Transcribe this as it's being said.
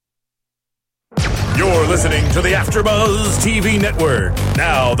You're listening to the AfterBuzz TV Network,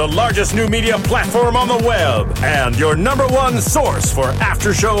 now the largest new media platform on the web, and your number one source for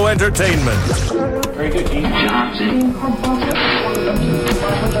after-show entertainment. Very good, Dean Johnson.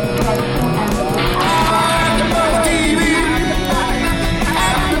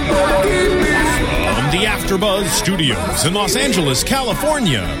 The AfterBuzz Studios in Los Angeles,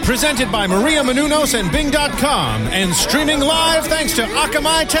 California. Presented by Maria Menounos and Bing.com. And streaming live thanks to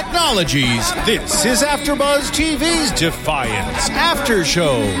Akamai Technologies. This is AfterBuzz TV's Defiance After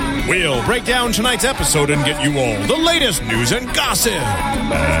Show. We'll break down tonight's episode and get you all the latest news and gossip.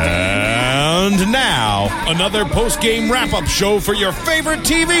 And now, another post-game wrap-up show for your favorite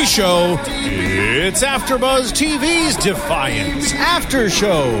TV show. It's AfterBuzz TV's Defiance After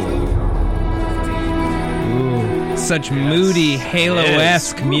Show. Such moody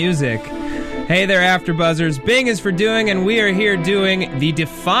Halo-esque music. Hey there, AfterBuzzers. Bing is for doing, and we are here doing the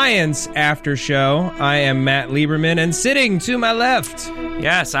Defiance After Show. I am Matt Lieberman, and sitting to my left.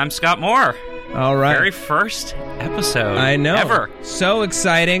 Yes, I'm Scott Moore. All right. Very first episode I know. Ever. So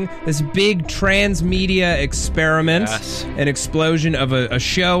exciting. This big transmedia experiment. Yes. An explosion of a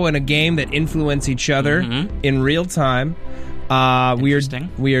show and a game that influence each other in real time. We are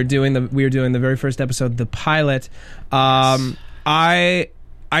doing the very first episode, the pilot. I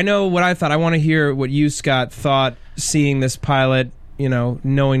know what I thought. I want to hear what you, Scott, thought seeing this pilot. You know,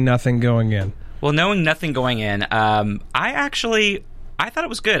 knowing nothing going in. Well, knowing nothing going in, I thought it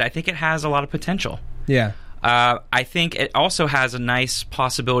was good. I think it has a lot of potential. Yeah. I think it also has a nice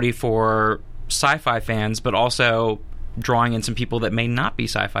possibility for sci-fi fans, but also drawing in some people that may not be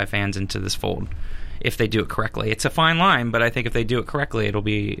sci-fi fans into this fold. If they do it correctly. It's a fine line, but I think if they do it correctly,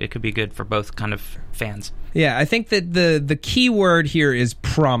 it could be good for both kind of fans. Yeah, I think that the key word here is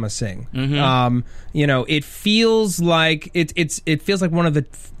promising. It feels like it feels like one of the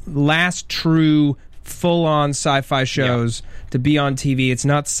last true full-on sci-fi shows to be on TV. It's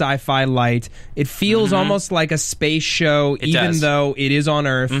not sci-fi light. It feels almost like a space show, though it is on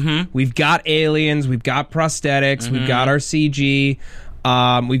Earth. We've got aliens, we've got prosthetics, we've got our CG.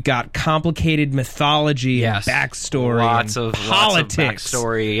 We've got complicated mythology, and backstory, lots of politics,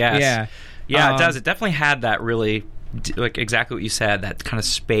 backstory. Yes. Yeah, it does. It definitely had that really, like exactly what you said, that kind of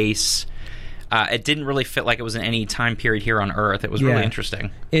space. It didn't really fit like it was in any time period here on Earth. It was really interesting.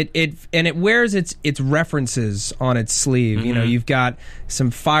 It wears its references on its sleeve. You know, you've got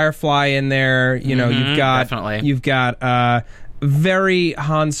some Firefly in there. You know, you've got very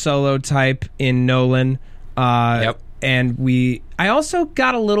Han Solo type in Nolan. And I also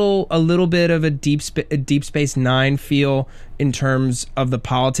got a little bit of a Deep Space Nine feel in terms of the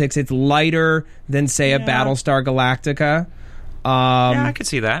politics. It's lighter than, say, a Battlestar Galactica. I could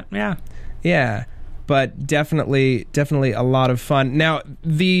see that. Yeah, but definitely a lot of fun. Now,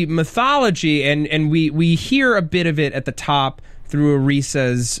 the mythology, and we hear a bit of it at the top through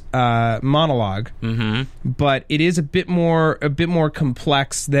Arisa's monologue, but it is a bit more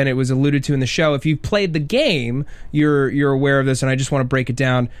complex than it was alluded to in the show. If you've played the game, you're aware of this, and I just want to break it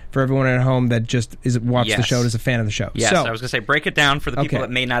down for everyone at home that just watched the show and is a fan of the show. Yes, so, I was going to say break it down for the people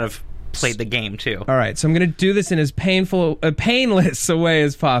that may not have played the game too. All right, so I'm going to do this in as painless a way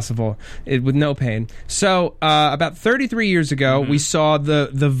as possible, with no pain. So, about 33 years ago, we saw the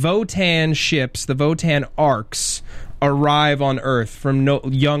Votan ships, the Votan arcs, arrive on Earth from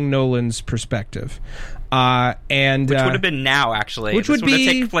young Nolan's perspective. Which would have been now, actually. Which would have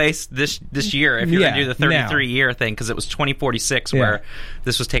taken place this year if you're going to do the 33-year thing, because it was 2046 where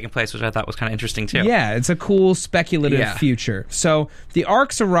this was taking place, which I thought was kind of interesting, too. Yeah, it's a cool speculative future. So the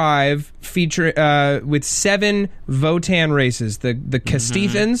arcs arrive with 7 Votan races. The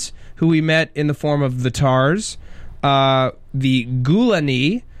Castethans, who we met in the form of the Tars, the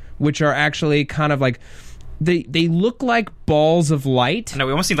Gulani, which are actually kind of like... They look like balls of light. No,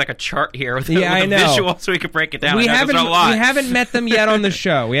 we almost need like a chart here with a visual so we could break it down. We haven't met them yet on the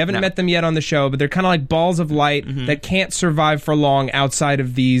show. But they're kind of like balls of light that can't survive for long outside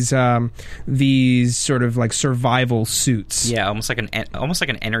of these sort of like survival suits. Yeah, almost like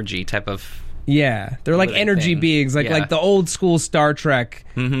an energy type of. Yeah, they're like energy beings, like the old school Star Trek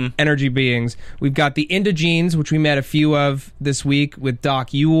energy beings. We've got the Indogenes, which we met a few of this week with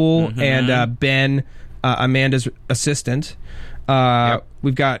Doc Yule and Ben. Amanda's assistant.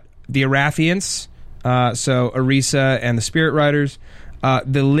 We've got the Arathians, so Arisa and the Spirit Riders,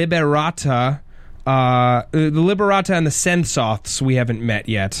 the Liberata and the Sensoths we haven't met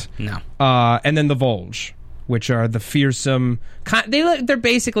yet. No. And then the Volge, which are the fearsome... They're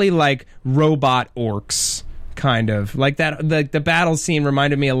basically like robot orcs kind of. Like that, the battle scene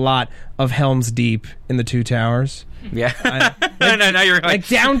reminded me a lot of Helm's Deep in the Two Towers. Yeah. No, you're like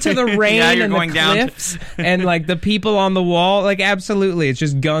down to the rain you're and going the down cliffs and like the people on the wall. Like absolutely, it's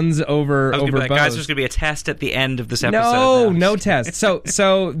just guns over bows. Guys, there's going to be a test at the end of this episode. No test.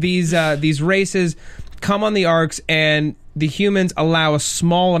 So these races come on the Arks, and the humans allow a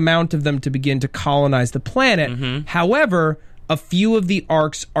small amount of them to begin to colonize the planet. However, a few of the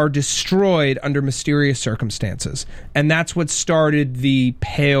Arks are destroyed under mysterious circumstances. And that's what started the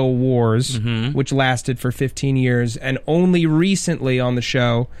Pale Wars, which lasted for 15 years. And only recently on the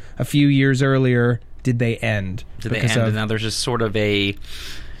show, a few years earlier, did they end. And now there's just sort of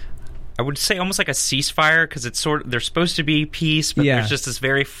I would say almost like a ceasefire, because it's there's supposed to be peace, but there's just this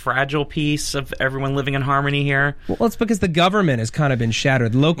very fragile peace of everyone living in harmony here. Well, it's because the government has kind of been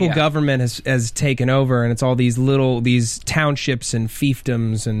shattered. Local government has taken over, and it's all these townships and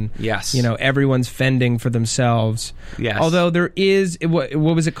fiefdoms, and everyone's fending for themselves. Yes. Although there is, what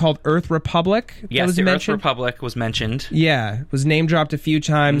was it called? Earth Republic? Yes, the Earth Republic was mentioned. Yeah, it was name dropped a few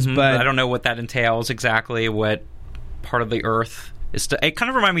times, but I don't know what that entails exactly. What part of the Earth? It kind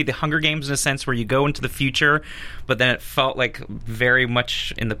of reminded me of the Hunger Games in a sense, where you go into the future, but then it felt like very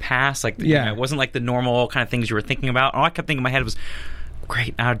much in the past. Like, it wasn't like the normal kind of things you were thinking about. All I kept thinking in my head was,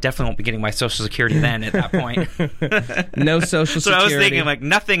 great, I definitely won't be getting my Social Security then at that point. No Social Security. So I was thinking, like,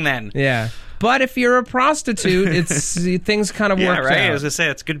 nothing then. Yeah. But if you're a prostitute, things kind of work out. Yeah, right. I was going to say,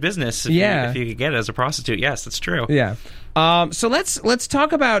 it's good business if you could get it as a prostitute. Yes, that's true. Yeah. So let's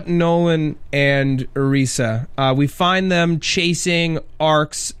talk about Nolan and Orisa. We find them chasing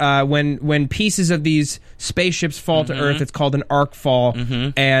arcs when pieces of these spaceships fall to Earth. It's called an arc fall,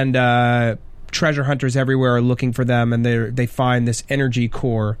 and treasure hunters everywhere are looking for them, and they find this energy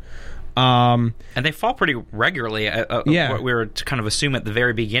core. And they fall pretty regularly. What we were to kind of assume at the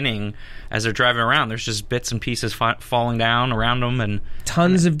very beginning, as they're driving around, there's just bits and pieces falling down around them, and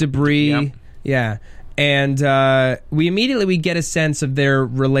tons of debris. Yeah. And we get a sense of their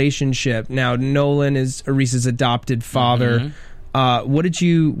relationship. Now, Nolan is Orisa's adopted father. What did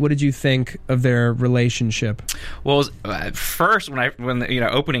you think of their relationship? Well, at first, when the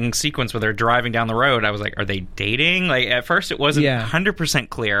opening sequence where they're driving down the road, I was like, are they dating? Like, at first, it wasn't 100%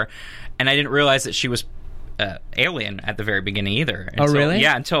 clear, and I didn't realize that she was alien at the very beginning either. Really?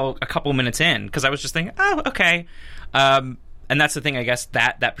 Yeah, until a couple minutes in, because I was just thinking, oh, okay. And that's the thing, I guess,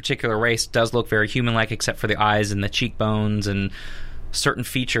 that particular race does look very human-like, except for the eyes and the cheekbones and certain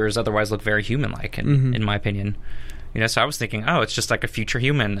features otherwise look very human-like, in my opinion. So I was thinking, oh, it's just like a future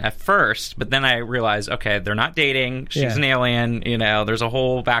human at first, but then I realized, okay, they're not dating. She's an alien. There's a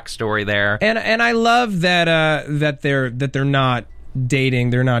whole backstory there. And I love that they're not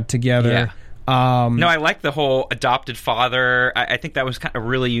dating. They're not together. Yeah. No, I like the whole adopted father. I think that was kind of a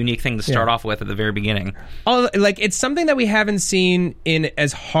really unique thing to start off with at the very beginning. Oh, like it's something that we haven't seen in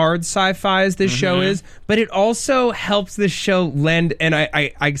as hard sci-fi as this show is, but it also helps this show lend. And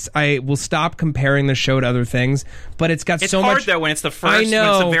I will stop comparing the show to other things, but it's got so much. It's hard though when it's the first. I know.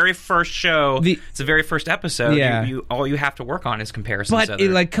 When it's the very first show. It's the very first episode. Yeah. All you have to work on is comparisons.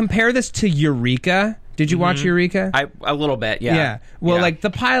 But compare this to Eureka. Did you watch Eureka? A little bit, yeah. Yeah. Well, like the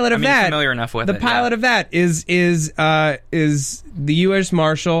pilot of that. I'm familiar enough with the pilot of that is the U.S.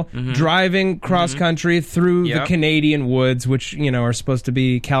 Marshal driving cross country through the Canadian woods, which are supposed to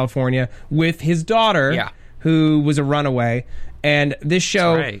be California, with his daughter, who was a runaway. And this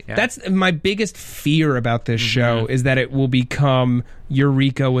show, that's my biggest fear about this show, is that it will become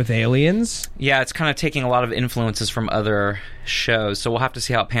Eureka with aliens. Yeah, it's kind of taking a lot of influences from other shows, so we'll have to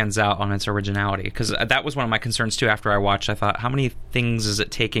see how it pans out on its originality, because that was one of my concerns too after I watched. I thought, how many things is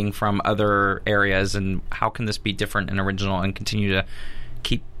it taking from other areas, and how can this be different and original and continue to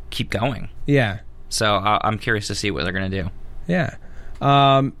keep going? Yeah. So I'm curious to see what they're going to do. Yeah.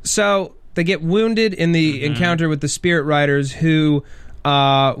 So they get wounded in the encounter with the Spirit Riders, who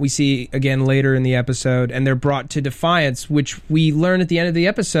we see again later in the episode, and they're brought to Defiance, which we learn at the end of the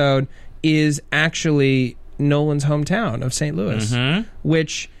episode is actually Nolan's hometown of St. Louis,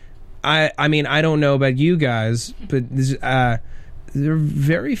 which I mean, I don't know about you guys, but there are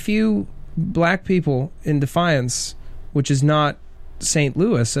very few black people in Defiance, which is not St.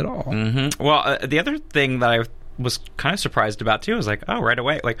 Louis at all. Well, the other thing that I was kind of surprised about too is like, oh, right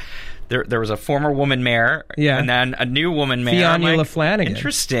away, like there was a former woman mayor, and then a new woman mayor, Fionnuala Flanagan.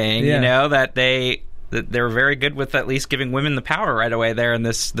 Interesting, that they were very good with at least giving women the power right away there in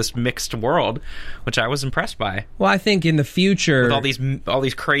this mixed world, which I was impressed by. Well, I think in the future, with all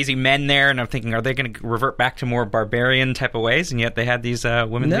these crazy men there, and I'm thinking, are they going to revert back to more barbarian type of ways? And yet they had these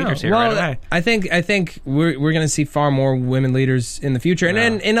women leaders here right away. I think we're going to see far more women leaders in the future,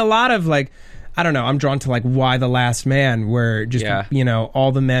 and in a lot of like. I don't know. I'm drawn to like Why the Last Man, where just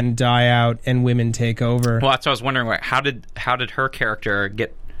all the men die out and women take over. Well, that's what I was wondering. How did her character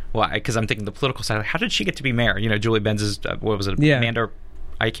get? Well, because I'm thinking the political side. How did she get to be mayor? Julie Benz's what was it? Amanda.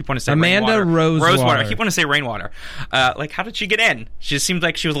 I keep wanting to say Amanda Rosewater. I keep wanting to say Rainwater. How did she get in? She just seemed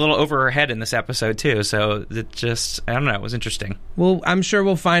like she was a little over her head in this episode too. So it just, I don't know. It was interesting. Well, I'm sure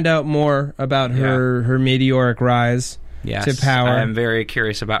we'll find out more about her meteoric rise to power. I'm very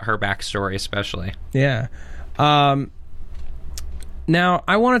curious about her backstory, especially. Yeah. Now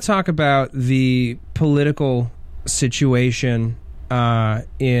I want to talk about the political situation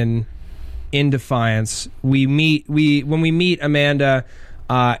in Defiance. When we meet Amanda.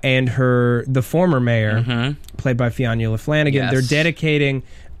 And the former mayor, played by Fionnuala Flanagan, they're dedicating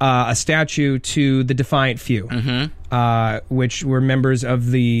a statue to the Defiant Few, which were members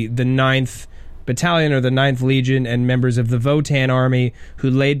of the 9th Battalion or the 9th Legion and members of the Votan Army who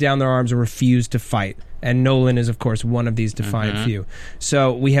laid down their arms and refused to fight. And Nolan is, of course, one of these Defiant Few.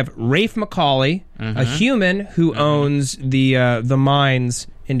 So we have Rafe McCauley, a human who owns the mines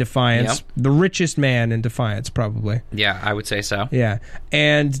in Defiance, the richest man in Defiance, probably. Yeah, I would say so. Yeah,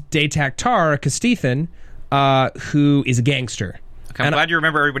 and Datak Tar, a Castithan, who is a gangster. Okay, I'm glad you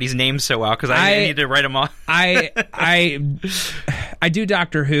remember everybody's names so well, because I need to write them all. I do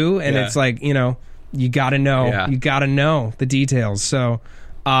Doctor Who, and it's like, you gotta know, you gotta know the details. So,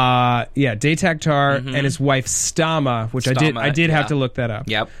 Datak Tar and his wife Stama, which I did have to look that up.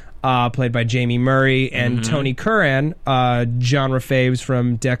 Yep. Played by Jamie Murray and Tony Curran, genre faves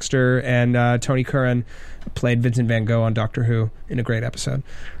from Dexter, and Tony Curran played Vincent Van Gogh on Doctor Who in a great episode.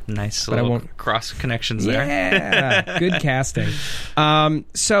 Nice little cross connections there. Yeah, good casting.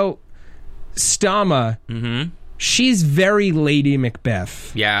 So Stama, she's very Lady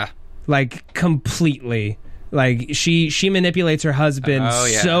Macbeth. Yeah, like completely. Like she manipulates her husband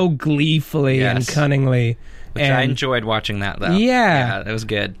so gleefully and cunningly. Which I enjoyed watching that, though. Yeah, it was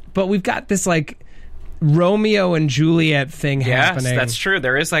good. But we've got this like Romeo and Juliet thing happening. Yes, that's true.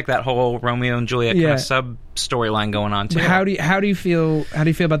 There is like that whole Romeo and Juliet kind of sub storyline going on too. How do you feel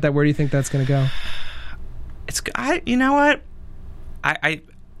about that? Where do you think that's going to go? You know what?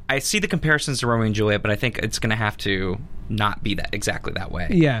 I see the comparisons to Romeo and Juliet, but I think it's going to have to not be that exactly that way.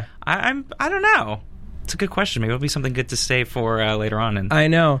 Yeah, I don't know. It's a good question. Maybe it'll be something good to say for later on. I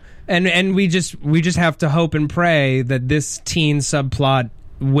know, and we just have to hope and pray that this teen subplot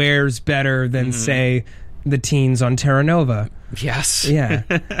wears better than say the teens on Terra Nova. Yes. Yeah.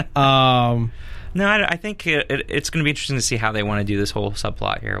 No, I think it's going to be interesting to see how they want to do this whole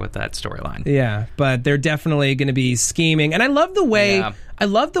subplot here with that storyline. Yeah, but they're definitely going to be scheming, and I love the way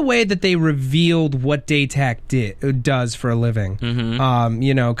that they revealed what Datak does for a living.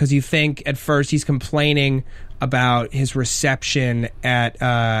 Because you think at first he's complaining about his reception at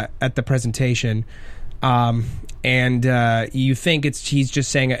the presentation. And you think he's just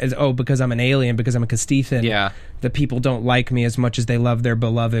saying, because I'm an alien, because I'm a Castithan, the people don't like me as much as they love their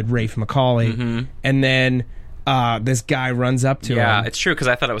beloved Rafe McCauley. And then this guy runs up to him. Yeah, it's true, because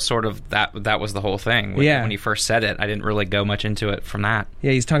I thought it was sort of that was the whole thing. When he first said it, I didn't really go much into it from that.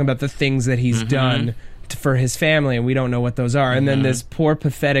 Yeah, he's talking about the things that he's done for his family, and we don't know what those are. And then this poor,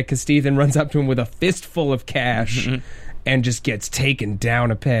 pathetic Castithan runs up to him with a fistful of cash and just gets taken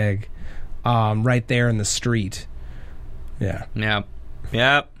down a peg right there in the street. Yeah.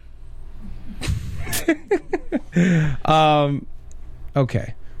 Yep.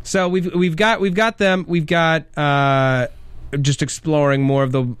 Okay. So we've got them. We've got just exploring more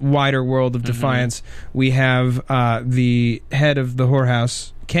of the wider world of Defiance. We have the head of the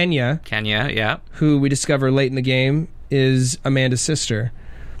whorehouse, Kenya, who we discover late in the game is Amanda's sister.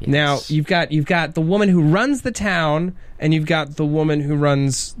 Yes. Now you've got the woman who runs the town, and you've got the woman who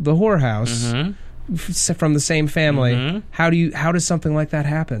runs the whorehouse. From the same family. How does something like that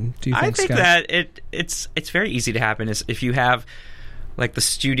happen, do you think, I think Scott? that it's very easy to happen is if you have like the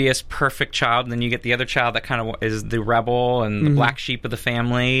studious perfect child, and then you get the other child that kind of is the rebel and the black sheep of the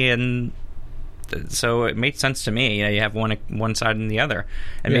family, and so it made sense to me. You have one side and the other,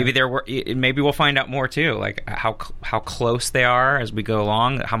 and maybe we'll find out more too, like how close they are as we go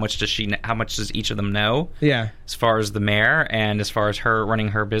along. How much does each of them know? Yeah, as far as the mayor and as far as her running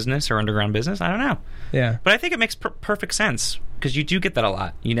her business, her underground business. I don't know. Yeah, but I think it makes perfect sense because you do get that a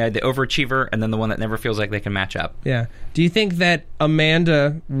lot. The overachiever and then the one that never feels like they can match up. Yeah. Do you think that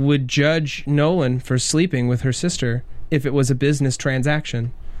Amanda would judge Nolan for sleeping with her sister if it was a business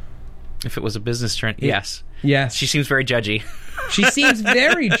transaction? If it was a business yes. Yes. She seems very judgy. She seems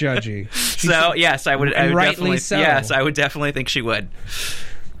very judgy. Yes, I would. Rightly definitely, so. Yes, I would definitely think she would.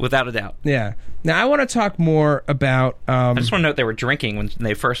 Without a doubt. Yeah. Now, I want to talk more about... I just want to note they were drinking when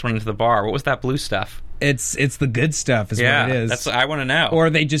they first went into the bar. What was that blue stuff? It's the good stuff is what it is. That's I want to know. Or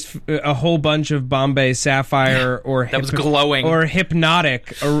they just... A whole bunch of Bombay Sapphire or... that was glowing. Or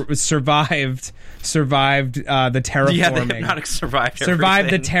Hypnotic survived the terraforming. Yeah, the Hypnotic survived the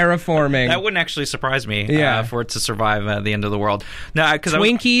everything. terraforming. That wouldn't actually surprise me for it to survive the end of the world. No, because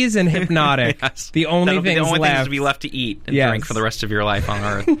Twinkies and Hypnotic. Yes. The only things to be left to eat and drink for the rest of your life on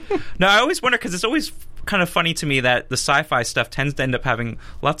Earth. No, I always wonder, because it's always kind of funny to me that the sci-fi stuff tends to end up having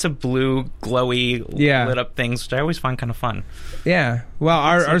lots of blue, glowy, lit up things, which I always find kind of fun. Yeah. Well,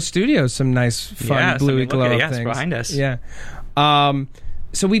 our studio's some nice, fun, bluey glow things. Yes, behind us. Yeah.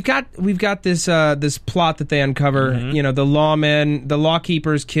 So we've got this this plot that they uncover. You know, the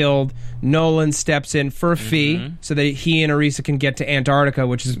lawkeeper's killed. Nolan steps in for a fee so that he and Arisa can get to Antarctica,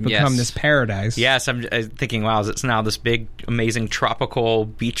 which has become this paradise. Yes, I'm thinking, wow, it's now this big, amazing tropical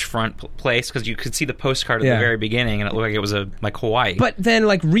beachfront place, because you could see the postcard at the very beginning, and it looked like it was like Hawaii. But then,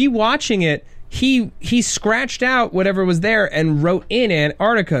 like, rewatching it, he scratched out whatever was there and wrote in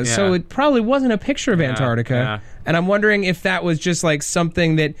Antarctica, so it probably wasn't a picture of Antarctica. Yeah. And I'm wondering if that was just like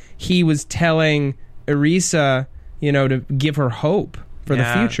something that he was telling Arisa, you know, to give her hope for the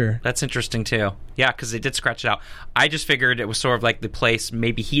future. That's interesting too. Yeah, because they did scratch it out. I just figured it was sort of like the place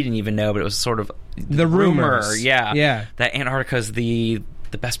maybe he didn't even know, but it was sort of the rumor. Yeah, that Antarctica is the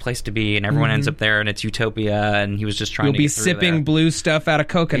best place to be, and everyone ends up there, and it's utopia, and he was just trying to get through sipping there. Blue stuff out of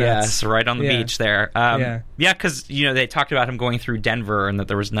coconuts. Yes, right on the beach there. Because they talked about him going through Denver, and that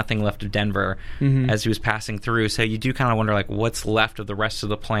there was nothing left of Denver as he was passing through. So you do kind of wonder, like, what's left of the rest of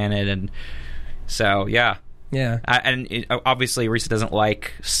the planet, and so obviously Arisa doesn't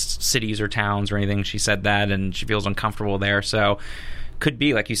like cities or towns or anything. She said that, and she feels uncomfortable there. So could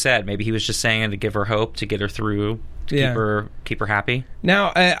be, like you said, maybe he was just saying it to give her hope, to get her through, to keep her happy.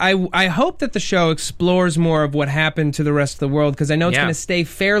 Now, I hope that the show explores more of what happened to the rest of the world, because I know it's going to stay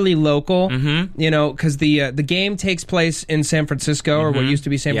fairly local. You know, because the game takes place in San Francisco, or what used to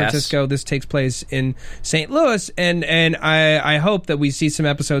be San Francisco. This takes place in St. Louis, and I hope that we see some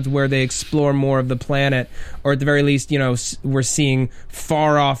episodes where they explore more of the planet, or at the very least, you know, we're seeing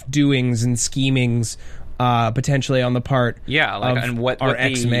far off doings and schemings. Potentially on the part of and what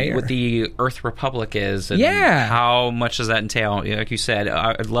ex-mayor. What the Earth Republic is, and how much does that entail? Like you said,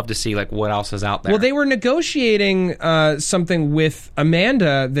 I'd love to see like what else is out there. Well, they were negotiating something with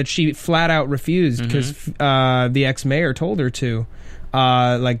Amanda that she flat out refused, because the ex-mayor told her to.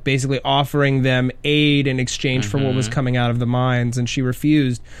 Like basically offering them aid in exchange for what was coming out of the mines, and she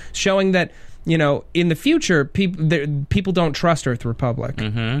refused, showing that, you know, in the future, people don't trust Earth Republic.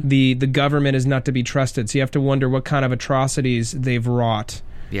 The government is not to be trusted. So you have to wonder what kind of atrocities they've wrought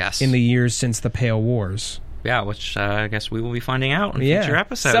in the years since the Pale Wars. Yeah, which I guess we will be finding out in future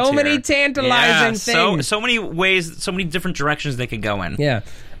episodes. So many tantalizing things. So many ways, so many different directions they could go in. Yeah.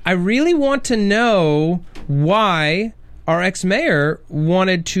 I really want to know why our ex-mayor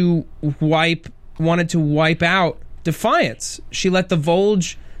wanted to wipe out Defiance. She let the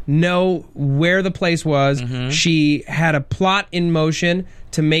Volge know where the place was. She had a plot in motion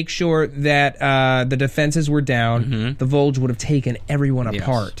to make sure that the defenses were down. The Volge would have taken everyone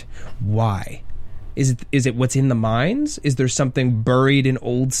apart. Why? Is it what's in the mines? Is there something buried in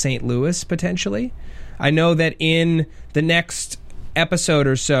old St. Louis, potentially? I know that in the next episode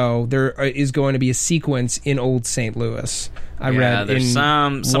or so, there is going to be a sequence in old St. Louis. I read there's in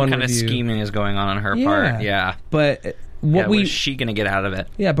some kind review. of scheming is going on her part. Yeah. But... what is she going to get out of it?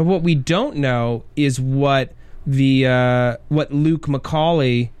 Yeah, but what we don't know is what what Luke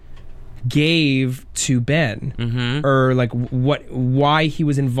Macaulay gave to Ben, or like why he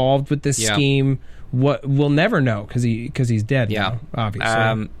was involved with this scheme. What we'll never know, because he's dead. Now, obviously.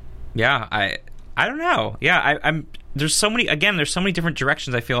 I don't know. Yeah, I'm. There's so many different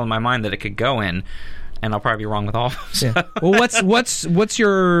directions I feel in my mind that it could go in, and I'll probably be wrong with all of them. Yeah. Well, what's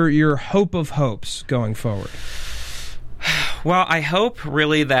your hope of hopes going forward? Well, I hope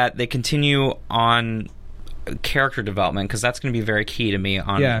really that they continue on character development, because that's going to be very key to me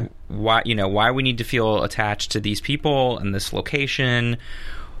on why we need to feel attached to these people and this location.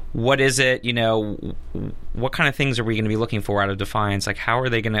 What is it? You know, what kind of things are we going to be looking for out of Defiance? Like, how are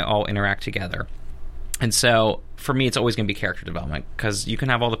they going to all interact together? And so, for me, it's always going to be character development, because you can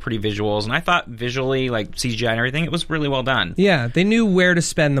have all the pretty visuals, and I thought visually, like CGI and everything, it was really well done. Yeah, they knew where to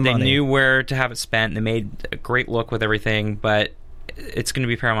spend the money. They knew where to have it spent. They made a great look with everything, but it's going to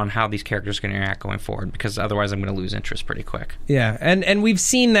be paramount how these characters are going to interact going forward, because otherwise I'm going to lose interest pretty quick. Yeah, and we've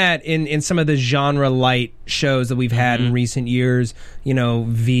seen that in some of the genre light shows that we've had in recent years,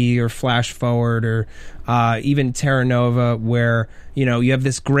 V or Flash Forward or even Terra Nova, where you have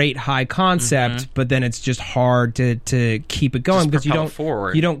this great high concept, but then it's just hard to keep it going because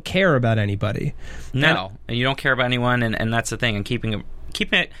you don't care about anybody. No, and you don't care about anyone, and that's the thing. And keeping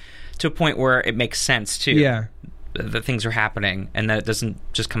it to a point where it makes sense too. Yeah. That things are happening, and that it doesn't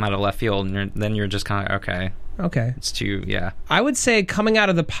just come out of left field, and then you're just kind of okay. It's too I would say coming out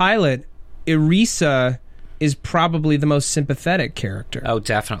of the pilot, Irisa is probably the most sympathetic character. Oh,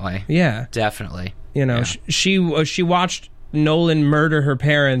 definitely. Yeah, definitely. She watched Nolan murder her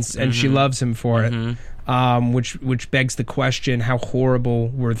parents, and she loves him for it. Which begs the question: how horrible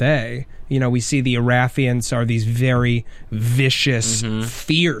were they? We see the Arathians are these very vicious,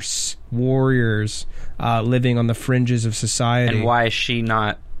 fierce warriors living on the fringes of society. And why is she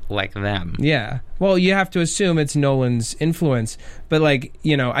not like them? Yeah. Well, you have to assume it's Nolan's influence. But,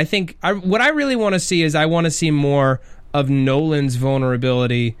 I think what I really want to see is I want to see more of Nolan's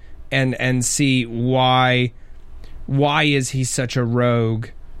vulnerability and see why is he such a rogue.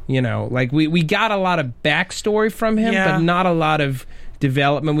 We got a lot of backstory from him, but not a lot of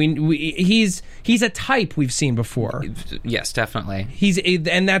development. He's a type we've seen before. Yes, definitely.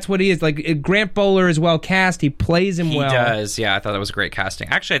 And that's what he is. Grant Bowler is well cast. He plays him well. He does. Yeah, I thought that was great casting.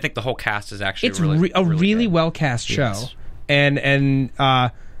 Actually, I think the whole cast is actually really well cast show. Yes. And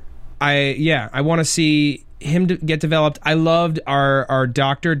I want to see him get developed. I loved our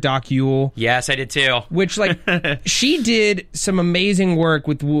doctor, Doc Yule. Yes, I did too. Which, she did some amazing work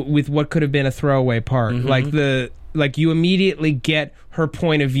with what could have been a throwaway part. You immediately get her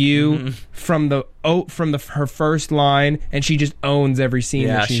point of view from her first line, and she just owns every scene.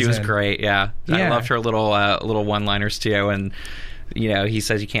 Yeah, that she's she was in. great. Yeah, I loved her little one-liners too, and he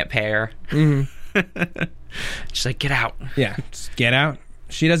says you can't pay her. She's like, get out. Yeah, just get out.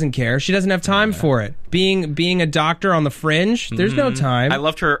 She doesn't care. She doesn't have time for it. Being a doctor on the fringe, there's no time. I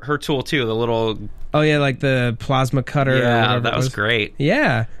loved her tool too. The little. Oh yeah, the plasma cutter. Yeah, that was great.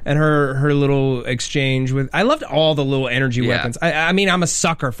 Yeah, and her little exchange with. I loved all the little energy weapons. I mean, I'm a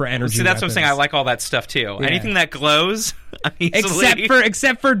sucker for energy. See, that's weapons. what I'm saying. I like all that stuff too. Yeah. Anything that glows.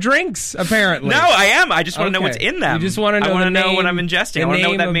 Except for drinks, apparently. No, I am. I just want to know what's in them. You just want to know. I want to know what I'm ingesting. I want to know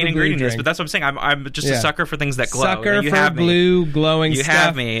what that main ingredient drink is. But that's what I'm saying. I'm just a sucker for things that glow. Sucker for blue glowing stuff. You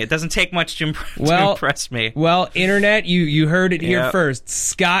have me. It doesn't take much to impress me. Well, internet, you heard it here first.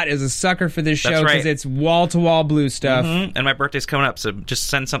 Scott is a sucker for this show because it's wall-to-wall blue stuff. And my birthday's coming up, so just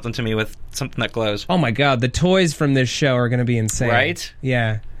send something to me with something that glows. Oh my God, the toys from this show are going to be insane. Right?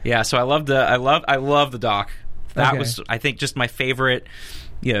 Yeah. Yeah. So I love the doc. That was, I think, just my favorite.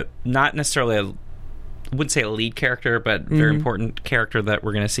 Not necessarily wouldn't say a lead character, but very important character that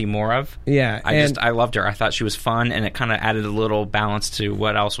we're going to see more of. Yeah. I loved her. I thought she was fun, and it kind of added a little balance to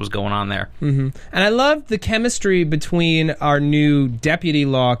what else was going on there. Mm-hmm. And I loved the chemistry between our new deputy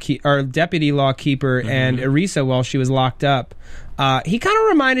law keeper and Irisa while she was locked up. He kind of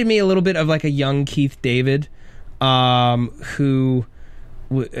reminded me a little bit of a young Keith David, who.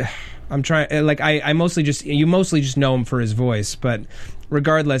 I'm trying. I mostly just know him for his voice, but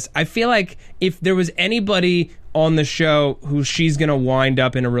regardless, I feel like if there was anybody on the show who she's gonna wind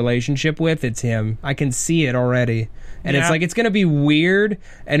up in a relationship with, it's him. I can see it already, and it's gonna be weird,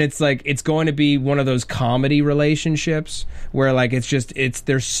 and it's going to be one of those comedy relationships where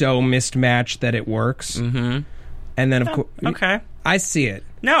they're so mismatched that it works. And then of course, okay, I see it.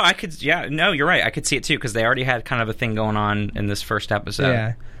 No, I could. Yeah, no, you're right. I could see it too because they already had kind of a thing going on in this first episode.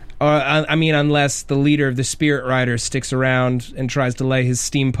 Yeah. I mean, unless the leader of the Spirit Riders sticks around and tries to lay his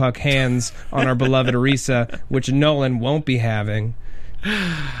steampunk hands on our beloved Irisa, which Nolan won't be having.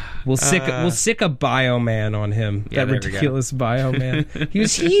 We'll sick a Bioman on him. Yeah, that ridiculous Bioman. He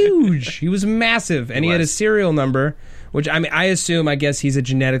was huge. He was massive, and he had a serial number, which I guess he's a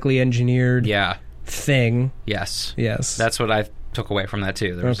genetically engineered thing. Yes. That's what I took away from that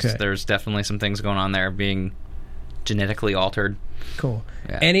too. There's definitely some things going on there being genetically altered. Cool.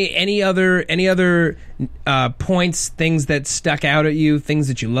 Yeah. Any other points, things that stuck out at you, things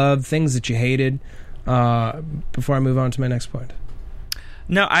that you loved, things that you hated, before I move on to my next point?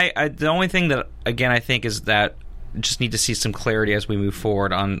 No, I the only thing that again I think is that just need to see some clarity as we move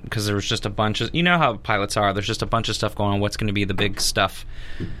forward on, because there was just a bunch of, how pilots are, there's just a bunch of stuff going on. What's going to be the big stuff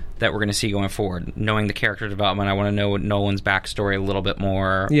that we're going to see going forward? Knowing the character development, I want to know Nolan's backstory a little bit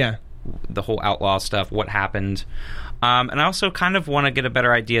more. Yeah. The whole outlaw stuff, what happened. And I also kind of want to get a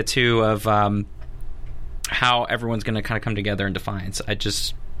better idea, too, of how everyone's going to kind of come together in Defiance.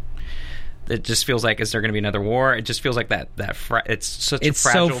 it just feels like, is there going to be another war? It just feels like it's such a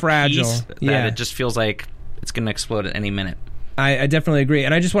fragile so fragile piece that it just feels like it's going to explode at any minute. I definitely agree.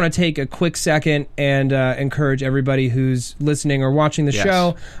 And I just want to take a quick second and encourage everybody who's listening or watching the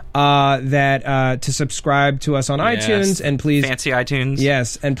show that to subscribe to us on iTunes, and please... Fancy iTunes.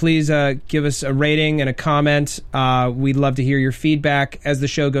 Yes, and please give us a rating and a comment. We'd love to hear your feedback as the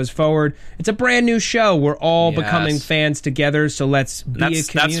show goes forward. It's a brand new show. We're all becoming fans together, so let's be a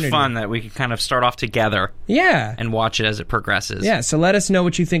community. That's fun that we can kind of start off together. Yeah. And watch it as it progresses. Yeah, so let us know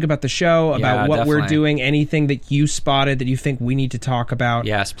what you think about the show, about what we're doing, anything that you spotted that you think we need to talk about.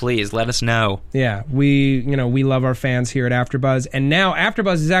 Yes, please, let us know. Yeah, we love our fans here at AfterBuzz. And now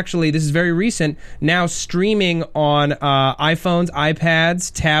AfterBuzz is actually, this is very recent, now streaming on iPhones,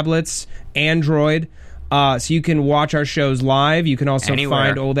 iPads, tablets, Android. So you can watch our shows live. You can also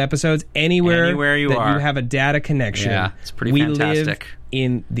find old episodes anywhere you have a data connection. Yeah, it's pretty fantastic. We live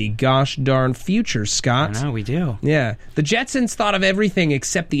in the gosh darn future, Scott. I know, we do. Yeah. The Jetsons thought of everything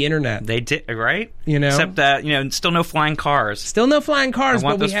except the internet. They did, right? Except that, still no flying cars. Still no flying cars,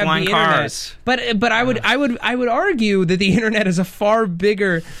 but we have the internet. But I would argue that the internet is a far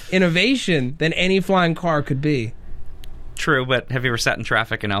bigger innovation than any flying car could be. True, but have you ever sat in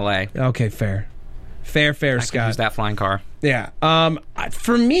traffic in LA? Okay, fair, I Scott. could use that flying car. Yeah.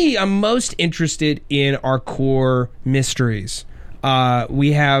 For me, I'm most interested in our core mysteries.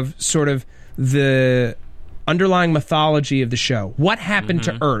 We have sort of the underlying mythology of the show. What happened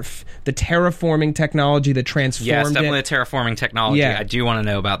to Earth? The terraforming technology that transformed it. Yes, definitely the terraforming technology. Yeah. I do want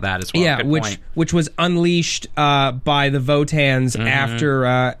to know about that as well. Yeah, Good which was unleashed by the Votans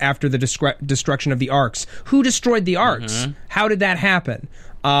after the destruction of the Arks. Who destroyed the Arks? How did that happen?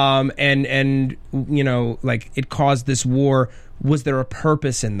 And it caused this war. Was there a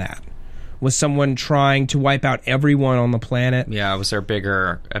purpose in that? Was someone trying to wipe out everyone on the planet? Yeah, was there a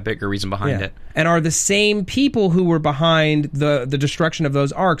bigger reason behind it? And are the same people who were behind the destruction of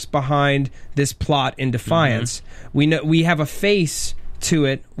those arcs behind this plot in Defiance? We have a face to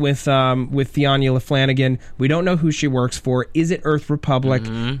it with Thionila Flanagan. We don't know who she works for. Is it Earth Republic?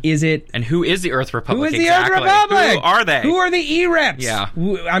 Is it... And who is the Earth Republic? Who is the Earth Republic? Who are they? Who are the E-Reps? Yeah.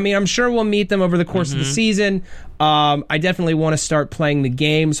 I mean, I'm sure we'll meet them over the course of the season. I definitely want to start playing the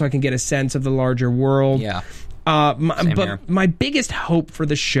game so I can get a sense of the larger world. Yeah. My biggest hope for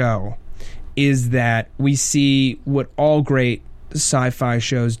the show is that we see what all great sci-fi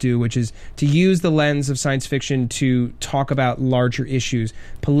shows do, which is to use the lens of science fiction to talk about larger issues,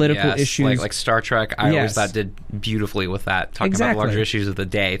 political issues. Like Star Trek, I always thought did beautifully with that, talking about larger issues of the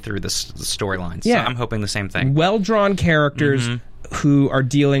day through the storylines. Yeah. So I'm hoping the same thing. Well-drawn characters who are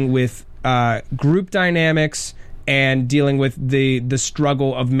dealing with group dynamics and dealing with the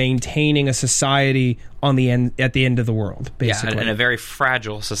struggle of maintaining a society at the end of the world, basically. Yeah, and a very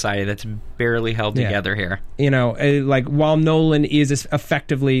fragile society that's barely held together here. Like while Nolan is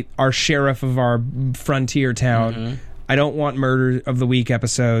effectively our sheriff of our frontier town, I don't want Murder of the Week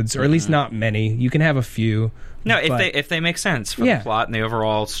episodes, or at least not many. You can have a few. No, if they make sense for the plot and the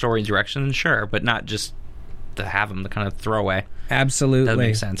overall story direction, sure, but not just to have them the kind of throwaway. Absolutely. Doesn't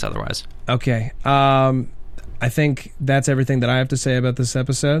make sense otherwise. Okay. I think that's everything that I have to say about this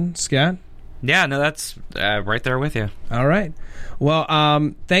episode. Scott? Yeah, no, that's right there with you. All right. Well,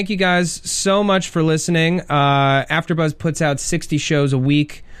 thank you guys so much for listening. AfterBuzz puts out 60 shows a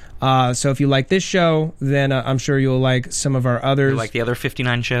week. So if you like this show, then I'm sure you'll like some of our others. You like the other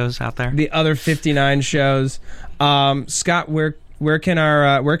 59 shows out there? The other 59 shows. Scott, where can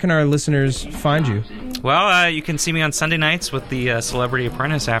our listeners find you? Well, you can see me on Sunday nights with the Celebrity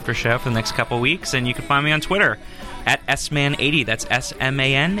Apprentice after show for the next couple of weeks, and you can find me on Twitter at SMAN80. That's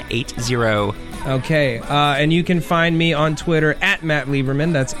SMAN 80. Okay, and you can find me on Twitter at Matt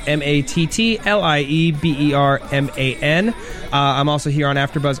Lieberman. That's MATTLIEBERMAN. I'm also here on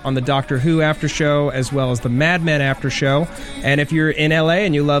AfterBuzz on the Doctor Who After Show, as well as the Mad Men After Show. And if you're in LA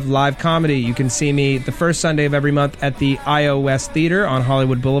and you love live comedy, you can see me the first Sunday of every month at the IO West Theater on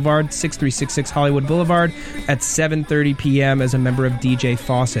Hollywood Boulevard, 6366 Hollywood Boulevard, at 7:30 p.m. as a member of DJ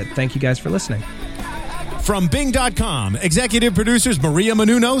Fawcett. Thank you guys for listening. From Bing.com, executive producers Maria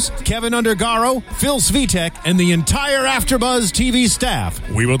Menounos, Kevin Undergaro, Phil Svitek, and the entire AfterBuzz TV staff,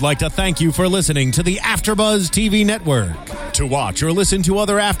 we would like to thank you for listening to the AfterBuzz TV network. To watch or listen to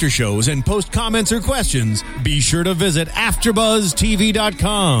other after shows and post comments or questions, be sure to visit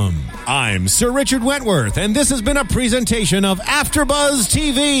AfterBuzzTV.com. I'm Sir Richard Wentworth, and this has been a presentation of AfterBuzz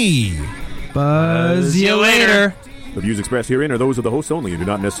TV. Buzz you later. The views expressed herein are those of the hosts only and do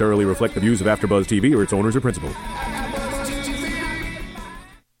not necessarily reflect the views of AfterBuzz TV or its owners or principals.